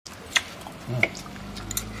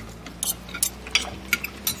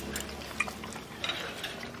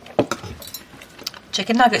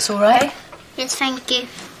Chicken nuggets all right? Yes, thank you.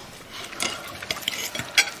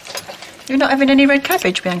 You're not having any red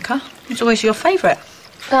cabbage, Bianca? It's always your favourite.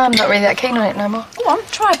 No, I'm not really that keen on it no more. Go on,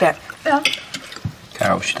 try a bit. Yeah.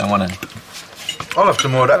 Carol, she don't want any. I'll have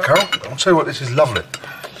some more of that, Carol. I'll tell you what, this is lovely.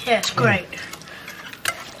 Yeah, it's great.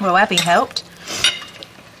 Well, Abby helped.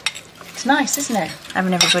 It's nice, isn't it,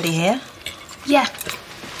 having everybody here? Yeah.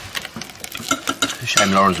 It's a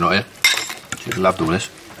shame Lauren's not here. She'd have loved all this.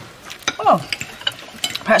 Well,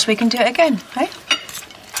 perhaps we can do it again, eh?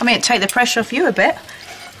 I mean, it'd take the pressure off you a bit.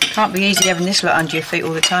 Can't be easy having this lot under your feet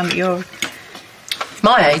all the time at your...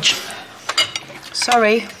 My age.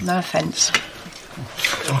 Sorry, no offence.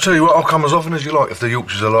 I'll tell you what, I'll come as often as you like if the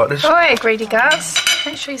Yorkshires are like this. Oh, hey, greedy girls.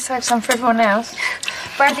 Make sure you save some for everyone else.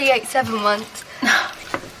 Bradley ate 7 once.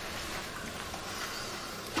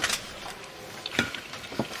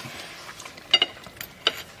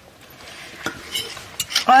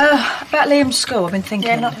 About Liam's school, I've been thinking.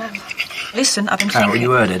 Yeah, not now. Listen, I've been Carol, thinking...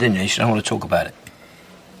 you heard her, didn't you? She don't want to talk about it.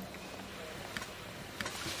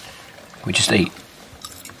 We just eat.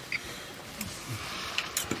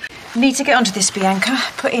 Need to get onto this, Bianca.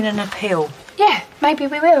 Put in an appeal. Yeah, maybe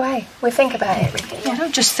we will, eh? We'll think about it. Yeah,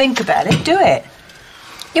 don't just think about it, do it.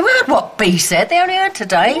 You heard what B said. They only heard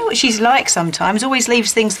today. You know what she's like sometimes, always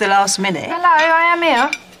leaves things to the last minute. Hello, I am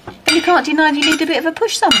here. But you can't deny you need a bit of a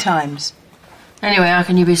push sometimes. Anyway, how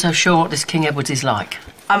can you be so sure what this King Edward's is like?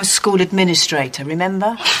 I'm a school administrator,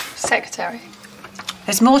 remember? Secretary.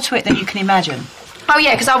 There's more to it than you can imagine. Oh,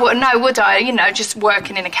 yeah, because I wouldn't know, would I? You know, just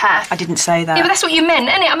working in a cafe. I didn't say that. Yeah, but that's what you meant,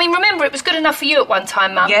 innit? I mean, remember, it was good enough for you at one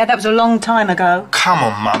time, Mum. Yeah, that was a long time ago. Come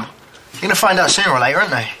on, Mum. You're going to find out sooner or later,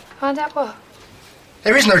 aren't they? Find out what?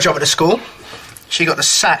 There is no job at the school. She got the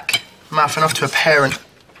sack, mouthing off to a parent.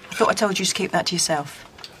 I thought I told you to keep that to yourself.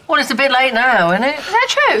 Well, it's a bit late now, isn't it? Is that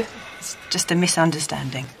true? It's just a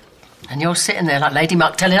misunderstanding. And you're sitting there like Lady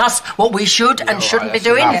Muck telling us what we should and shouldn't be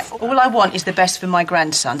doing. Yeah, all I want is the best for my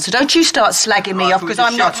grandson, so don't you start slagging me off because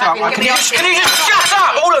I'm not happy. Can you just shut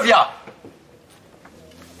up, all of you?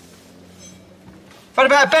 I've had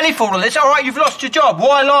about a bellyful of this. All right, you've lost your job.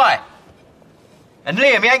 Why lie? And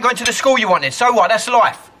Liam, you ain't going to the school you wanted. So what? That's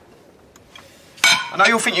life. I know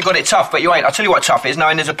you'll think you got it tough, but you ain't. I'll tell you what tough is,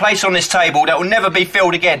 knowing there's a place on this table that will never be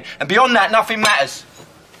filled again. And beyond that, nothing matters.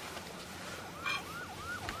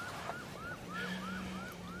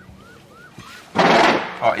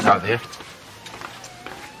 Oh, he's over here.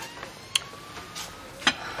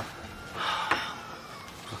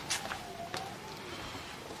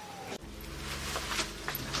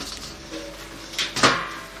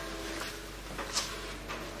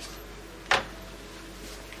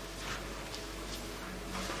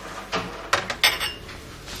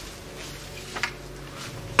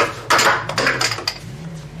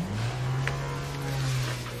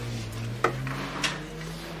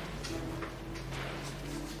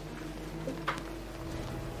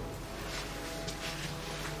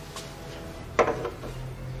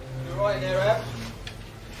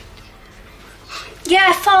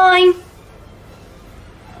 Yeah, fine.